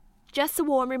Just a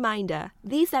warm reminder,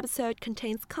 this episode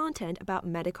contains content about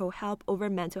medical help over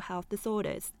mental health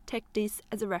disorders. Take this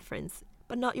as a reference,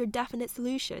 but not your definite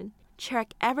solution.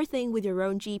 Check everything with your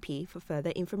own GP for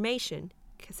further information,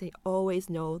 because they always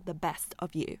know the best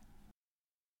of you.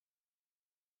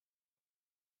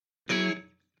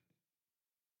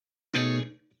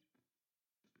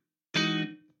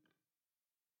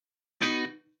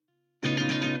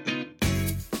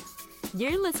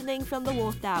 You're listening from the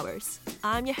Wolf Towers.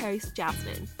 I'm your host,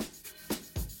 Jasmine.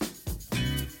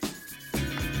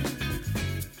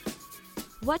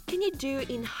 What can you do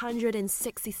in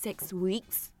 166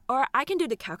 weeks? Or I can do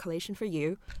the calculation for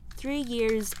you. 3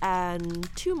 years and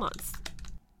 2 months.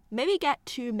 Maybe get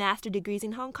 2 master degrees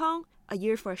in Hong Kong, a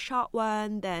year for a short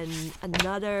one, then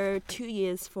another 2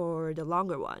 years for the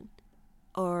longer one.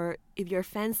 Or if you're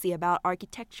fancy about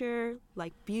architecture,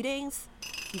 like buildings,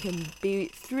 you can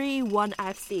build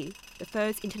 31FC, the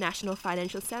first international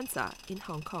financial center in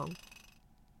Hong Kong.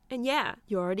 And yeah,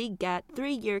 you already get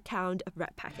 3-year count of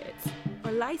red packets,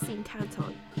 or Lycine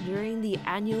Canton, during the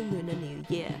annual Lunar New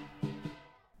Year.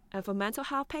 And for mental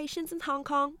health patients in Hong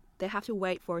Kong, they have to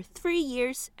wait for 3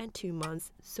 years and 2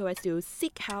 months so as to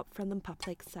seek help from the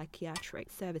public psychiatric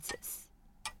services.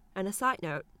 And a side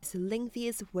note, it's the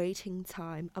lengthiest waiting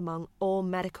time among all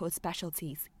medical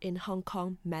specialties in Hong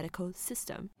Kong medical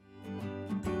system.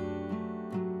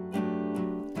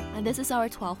 And this is our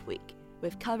 12th week.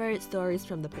 We've covered stories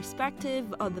from the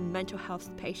perspective of the mental health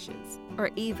patients, or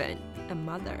even a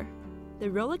mother.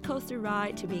 The roller coaster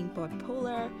ride to being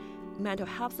bipolar, mental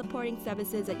health supporting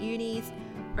services at unis,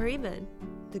 or even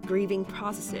the grieving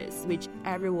processes which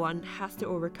everyone has to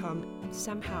overcome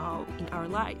somehow in our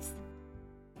lives.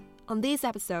 On this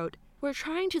episode, we're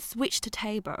trying to switch the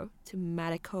table to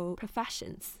medical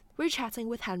professions. We're chatting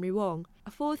with Henry Wong,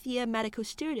 a 4th-year medical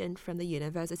student from the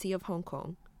University of Hong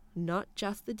Kong, not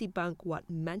just to debunk what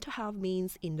mental health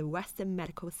means in the Western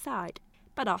medical side,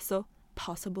 but also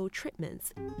possible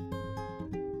treatments.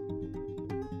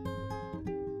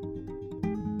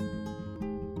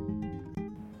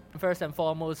 First and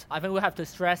foremost, I think we have to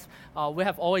stress, we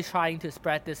have always trying to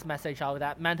spread this message out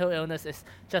that mental illness is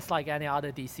just like any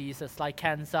other diseases, like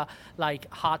cancer,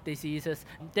 like heart diseases.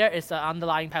 There is an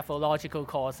underlying pathological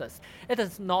causes. It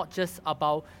is not just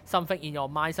about something in your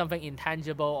mind, something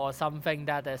intangible, or something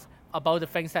that is about the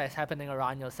things that is happening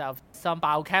around yourself. Some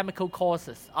biochemical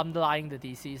causes underlying the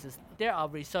diseases. There are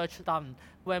research done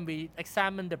when we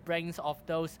examine the brains of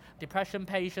those depression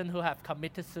patients who have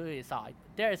committed suicide.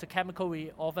 There is a chemical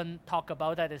we often talk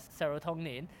about that is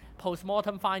serotonin.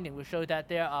 Post-mortem finding will show that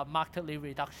there are markedly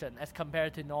reduction as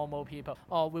compared to normal people.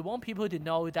 We want people to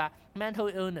know that mental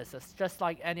illnesses, just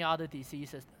like any other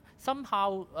diseases,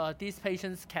 somehow these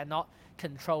patients cannot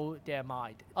control their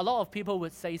mind. A lot of people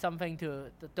would say something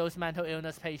to those mental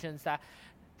illness patients that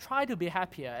try to be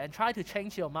happier and try to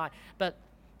change your mind, but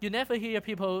you never hear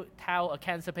people tell a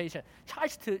cancer patient, try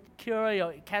to cure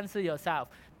your cancer yourself.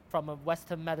 From a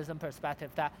Western medicine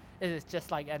perspective, that it is just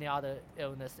like any other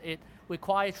illness. It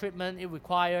requires treatment, it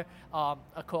requires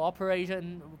a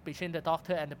cooperation between the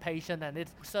doctor and the patient, and it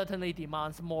certainly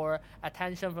demands more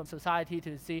attention from society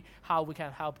to see how we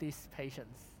can help these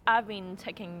patients. I've been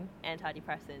taking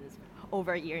antidepressants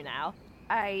over a year now.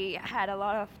 I had a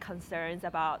lot of concerns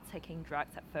about taking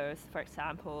drugs at first. For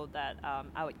example, that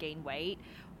I would gain weight,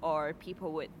 or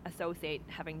people would associate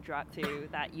having drugs to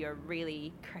that you're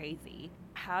really crazy.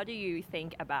 How do you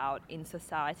think about, in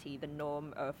society, the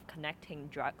norm of connecting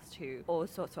drugs to all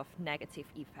sorts of negative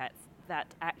effects that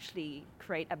actually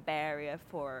create a barrier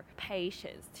for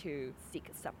patients to seek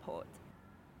support?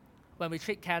 When we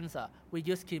treat cancer, we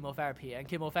use chemotherapy, and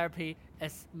chemotherapy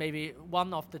is maybe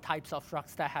one of the types of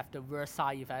drugs that have the worst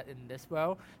side effect in this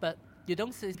world. But you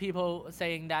don't see people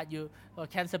saying that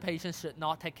cancer patients should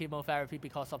not take chemotherapy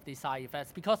because of these side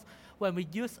effects. Because when we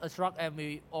use a drug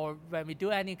when we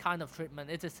do any kind of treatment,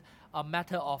 it is a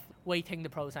matter of weighting the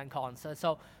pros and cons.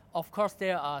 So of course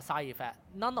there are side effects.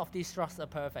 None of these drugs are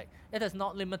perfect. It is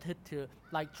not limited to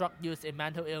like drug use in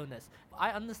mental illness. I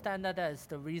understand that is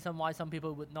the reason why some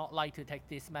people would not like to take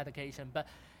this medication, but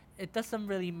it doesn't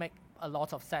really make a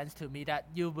lot of sense to me that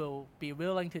you will be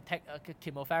willing to take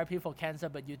chemotherapy for cancer,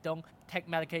 but you don't take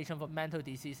medication for mental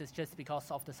diseases just because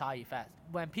of the side effects.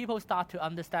 When people start to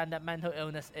understand that mental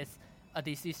illness is a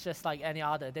disease just like any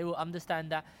other, they will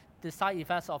understand that the side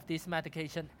effects of this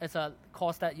medication is a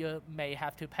cost that you may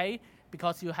have to pay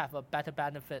because you have a better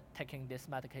benefit taking these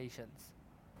medications.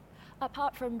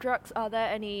 Apart from drugs, are there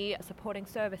any supporting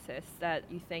services that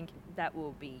you think that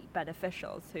will be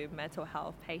beneficial to mental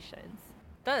health patients?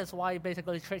 That is why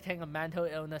basically treating a mental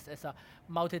illness is a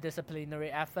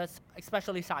multidisciplinary effort.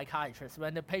 especially psychiatrists.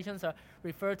 When the patients are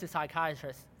referred to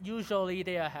psychiatrists, usually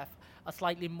they have a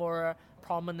slightly more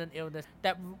prominent illness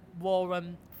that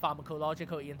warrant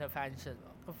pharmacological intervention.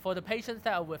 For the patients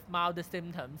that are with milder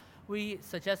symptoms, we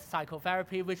suggest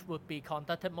psychotherapy, which would be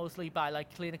conducted mostly by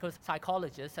like clinical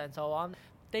psychologists and so on.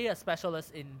 They are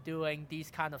specialists in doing these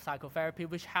kind of psychotherapy,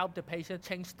 which help the patient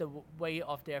change the way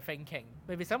of their thinking.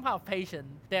 Maybe some kind of patient,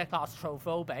 they're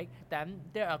claustrophobic, then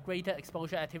there are greater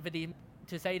exposure activity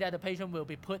to say that the patient will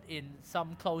be put in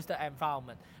some closed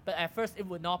environment. But at first, it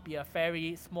would not be a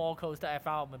very small closed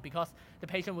environment because the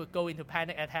patient would go into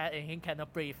panic attack and he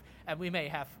cannot breathe, and we may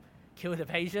have killed the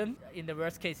patient in the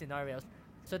worst case scenarios.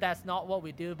 So that's not what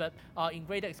we do, but in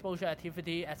greater exposure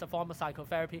activity as a form of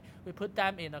psychotherapy, we put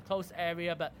them in a closed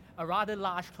area, but a rather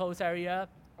large closed area,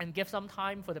 and give some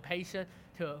time for the patient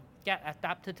to get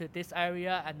adapted to this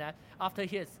area, and then after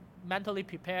he is mentally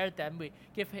prepared, then we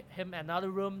give him another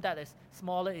room that is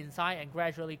smaller inside and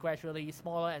gradually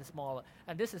smaller and smaller.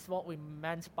 And this is what we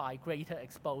meant by greater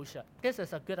exposure. This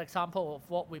is a good example of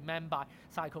what we meant by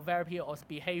psychotherapy or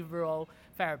behavioral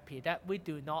therapy, that we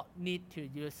do not need to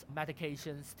use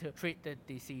medications to treat the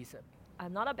disease.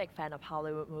 I'm not a big fan of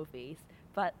Hollywood movies,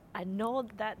 but I know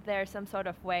that there's some sort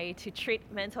of way to treat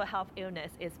mental health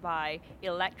illness is by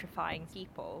electrifying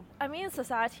people. I mean,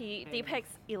 society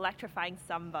depicts electrifying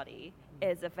somebody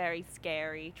is a very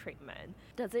scary treatment.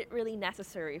 Does it really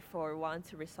necessary for one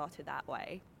to resort to that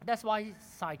way? That's why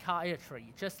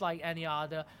psychiatry, just like any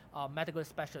other medical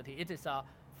specialty, it is a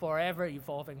forever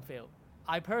evolving field.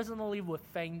 I personally would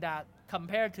think that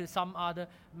compared to some other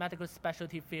medical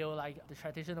specialty field like the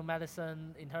traditional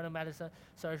medicine, internal medicine,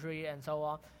 surgery, and so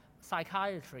on,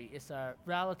 psychiatry is a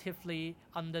relatively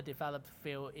underdeveloped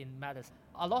field in medicine.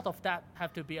 A lot of that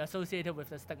have to be associated with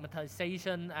the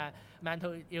stigmatization and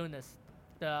mental illness.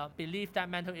 The belief that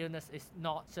mental illness is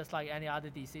not just like any other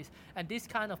disease. And this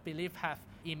kind of belief have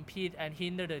impeded and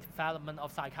hindered the development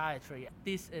of psychiatry.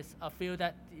 This is a field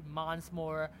that demands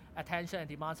more attention and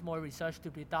demands more research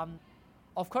to be done.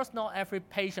 Of course, not every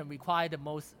patient requires the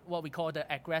most, what we call the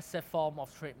aggressive form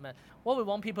of treatment. What we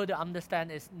want people to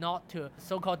understand is not to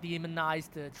so-called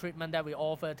demonize the treatment that we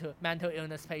offer to mental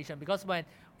illness patients. Because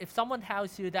if someone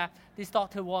tells you that this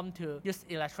doctor wants to use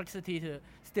electricity to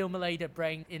stimulate the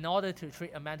brain in order to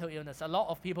treat a mental illness, a lot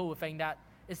of people will think that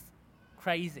it's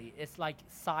crazy, it's like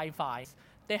sci-fi.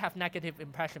 They have negative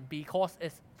impression because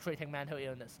it's treating mental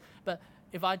illness. But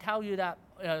if I tell you that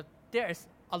there is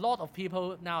a lot of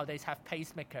people nowadays have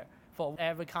pacemaker for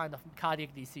every kind of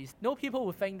cardiac disease, no people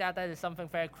would think that is something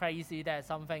very crazy, that is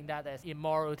something that is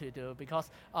immoral to do,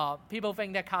 because people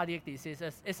think that cardiac disease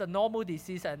is a normal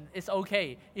disease and it's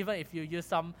okay, even if you use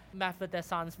some method that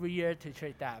sounds weird to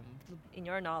treat them. In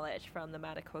your knowledge from the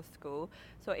medical school,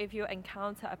 so if you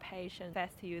encounter a patient says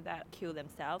to you that kill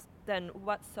themselves, then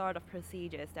what sort of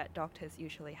procedures that doctors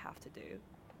usually have to do?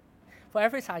 For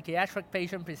every psychiatric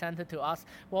patient presented to us,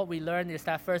 what we learn is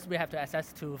that first we have to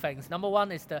assess two things. Number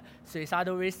one is the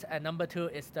suicidal risk, and number two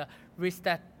is the risk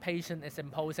that patient is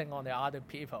imposing on the other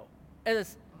people. It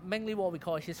is mainly what we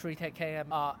call history taking,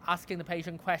 asking the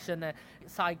patient question.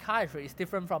 Psychiatry is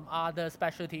different from other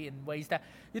specialty in ways that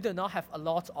you do not have a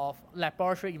lot of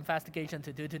laboratory investigation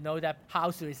to do to know that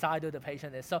how suicidal the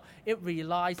patient is. So it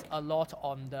relies a lot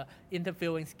on the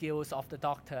interviewing skills of the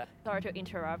doctor. Sorry to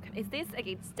interrupt. Is this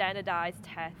a standardized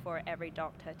test for every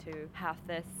doctor to have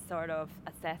this sort of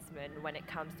assessment when it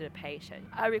comes to the patient?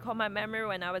 I recall my memory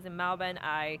when I was in Melbourne,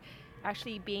 I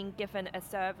actually being given a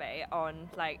survey on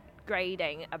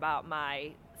grading about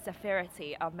my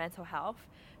severity of mental health.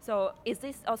 So is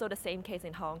this also the same case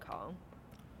in Hong Kong?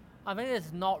 I think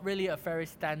it's not really a very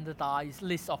standardized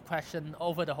list of questions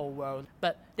over the whole world,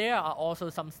 but there are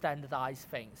also some standardized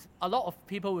things. A lot of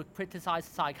people would criticize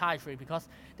psychiatry because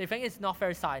they think it's not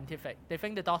very scientific. They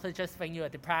think the doctor just think you are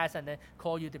depressed and then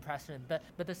call you depression. But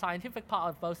the scientific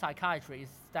part about psychiatry is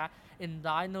that in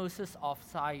diagnosis of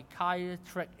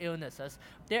psychiatric illnesses,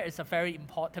 there is a very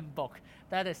important book,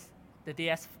 that is the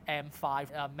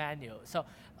DSM-5 manual. So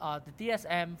the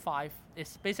DSM-5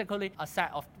 is basically a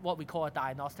set of what we call a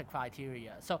diagnostic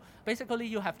criteria. So basically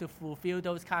you have to fulfill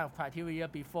those kind of criteria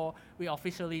before we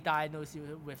officially diagnose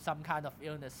you with some kind of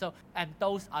illness. And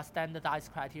those are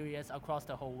standardized criteria across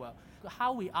the whole world.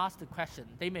 How we ask the question,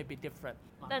 they may be different.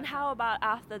 Then how about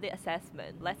after the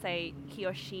assessment? Let's say he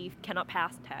or she cannot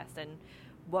pass the test, and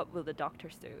what will the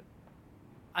doctors do?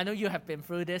 I know you have been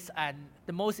through this, and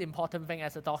the most important thing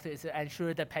as a doctor is to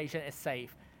ensure the patient is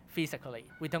safe. physically.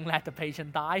 We don't let the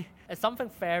patient die. It's something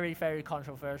very, very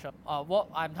controversial. What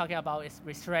I'm talking about is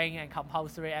restraint and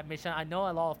compulsory admission. I know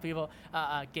a lot of people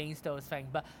are against those things,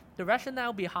 but the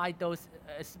rationale behind those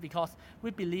is because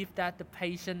we believe that the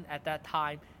patient at that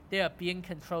time, they are being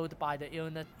controlled by the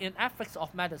illness. In ethics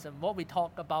of medicine, what we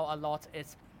talk about a lot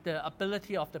is the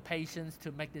ability of the patients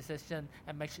to make decisions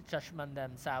and make judgment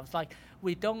themselves. Like,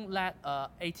 we don't let a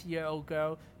 8-year-old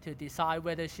girl to decide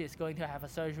whether she is going to have a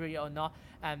surgery or not,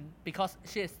 and because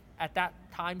she is at that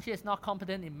time, she is not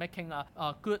competent in making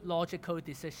a good logical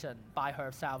decision by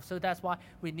herself. So that's why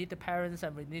we need the parents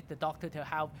and we need the doctor to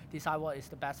help decide what is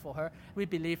the best for her. We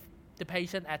believe the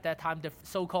patient at that time, the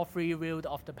so-called free will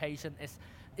of the patient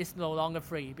is no longer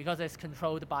free because it's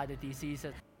controlled by the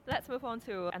diseases. Let's move on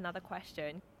to another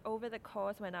question. Over the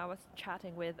course when I was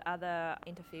chatting with other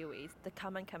interviewees, the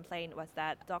common complaint was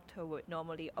that doctor would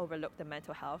normally overlook the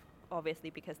mental health, obviously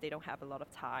because they don't have a lot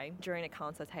of time during a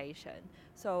consultation.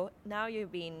 So now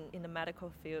you've been in the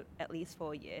medical field at least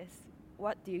 4 years.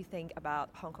 What do you think about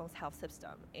Hong Kong's health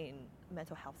system in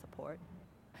mental health support?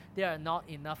 There are not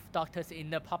enough doctors in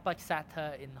the public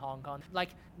sector in Hong Kong. Like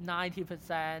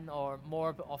 90% or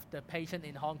more of the patients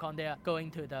in Hong Kong, they are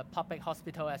going to the public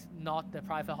hospital as not the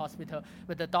private hospital.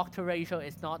 But the doctor ratio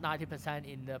is not 90%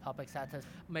 in the public sector.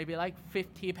 Maybe like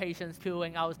 50 patients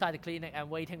queuing outside the clinic and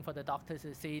waiting for the doctor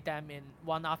to see them in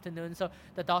one afternoon. So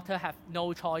the doctor have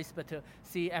no choice but to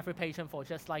see every patient for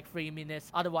just like 3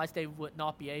 minutes. Otherwise, they would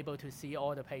not be able to see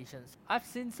all the patients. I've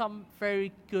seen some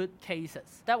very good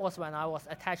cases. That was when I was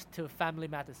attached to family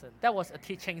medicine. That was a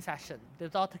teaching session. The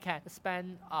doctor can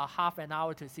spend half an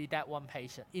hour to see that one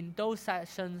patient. In those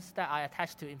sessions that I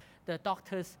attached to, the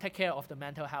doctors take care of the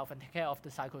mental health and take care of the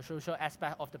psychosocial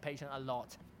aspect of the patient a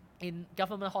lot. In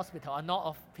government hospital, a lot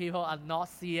of people are not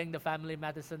seeing the family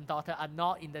medicine doctor, are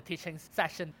not in the teaching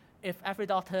session. If every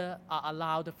doctor are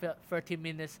allowed 30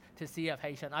 minutes to see a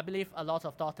patient, I believe a lot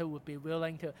of doctors would be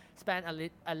willing to spend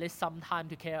at least some time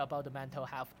to care about the mental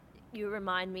health. You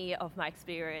remind me of my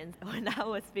experience when I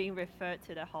was being referred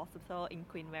to the hospital in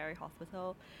Queen Mary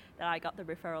Hospital, that I got the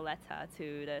referral letter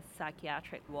to the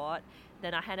psychiatric ward.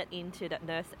 Then I handed in to the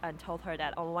nurse and told her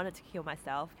that I wanted to kill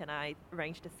myself. Can I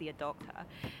arrange to see a doctor?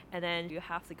 And then you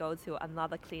have to go to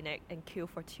another clinic and queue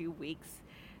for 2 weeks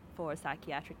for a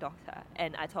psychiatric doctor.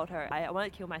 And I told her I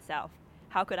wanted to kill myself.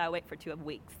 How could I wait for 2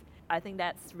 weeks? I think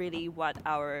that's really what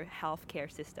our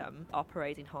healthcare system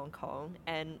operates in Hong Kong.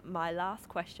 And my last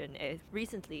question is,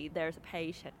 recently there's a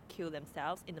patient killed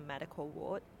themselves in the medical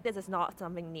ward. This is not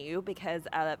something new because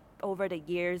over the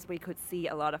years we could see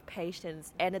a lot of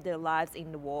patients ended their lives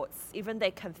in the wards. Even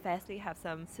they confessly have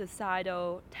some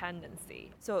suicidal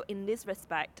tendency. So in this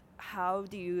respect, how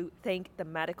do you think the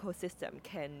medical system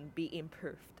can be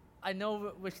improved? I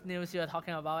know which news you're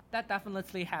talking about. That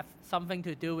definitely have something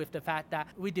to do with the fact that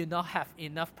we do not have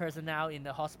enough personnel in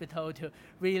the hospital to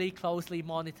really closely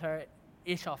monitor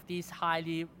each of these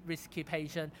highly risky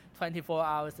patients 24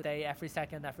 hours a day, every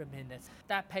second, every minute.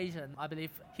 That patient, I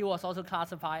believe, he was also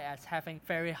classified as having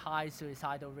very high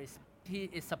suicidal risk.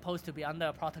 He is supposed to be under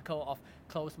a protocol of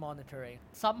close monitoring.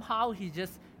 Somehow he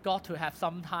just got to have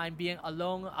some time being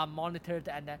alone, unmonitored,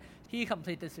 and then he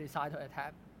completed suicidal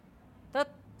attempt. That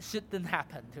shouldn't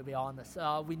happen, to be honest.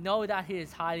 We know that he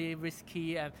is highly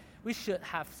risky and we should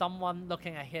have someone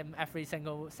looking at him every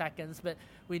single second, but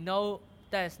we know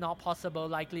that is not possible,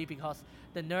 likely because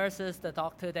the nurses, the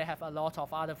doctor, they have a lot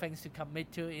of other things to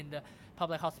commit to in the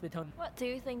public hospital. What do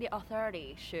you think the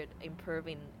authority should improve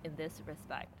in this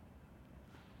respect?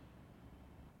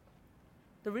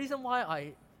 The reason why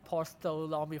I paused so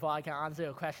long before I can answer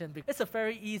your question, because it's a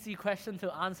very easy question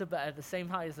to answer, but at the same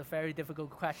time it's a very difficult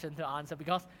question to answer,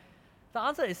 because the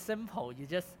answer is simple. You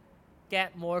just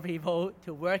get more people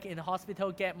to work in the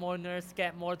hospital, get more nurses,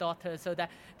 get more doctors, so that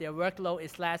their workload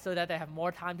is less, so that they have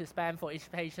more time to spend for each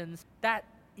patient. That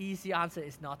easy answer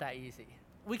is not that easy.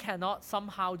 We cannot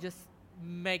somehow just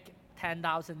make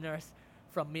 10,000 nurses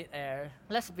from mid-air.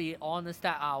 Let's be honest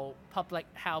that our public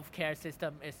healthcare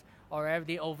system is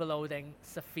already overloading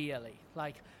severely.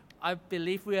 Like, I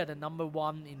believe we are the number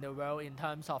one in the world in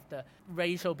terms of the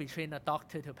ratio between a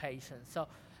doctor to patient. So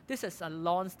this is a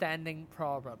long-standing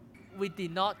problem. We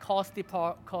did not cause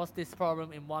this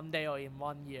problem in 1 day or in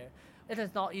 1 year. It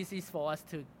is not easy for us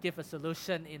to give a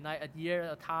solution in like a year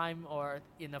at a time or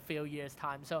in a few years'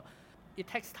 time. So it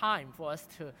takes time for us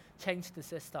to change the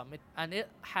system. And it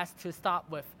has to start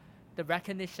with the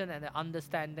recognition and the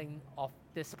understanding of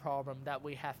this problem that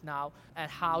we have now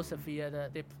and how severe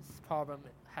this problem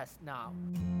has now.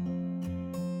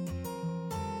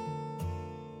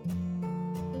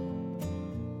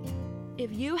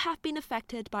 If you have been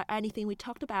affected by anything we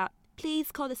talked about,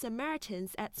 please call the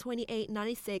Samaritans at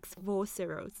 2896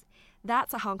 40.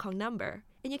 That's a Hong Kong number.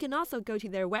 And you can also go to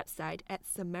their website at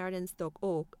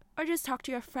samaritans.org or just talk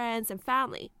to your friends and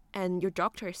family and your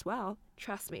doctor as well.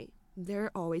 Trust me, they're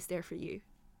always there for you.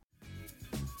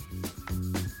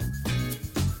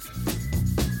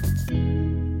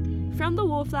 From the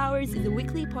Wallflowers is a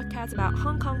weekly podcast about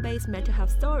Hong Kong-based mental health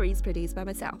stories produced by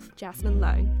myself, Jasmine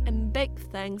Leung. And big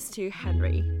thanks to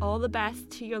Henry. All the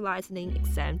best to your licensing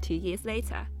exam 2 years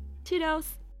later.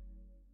 Toodles!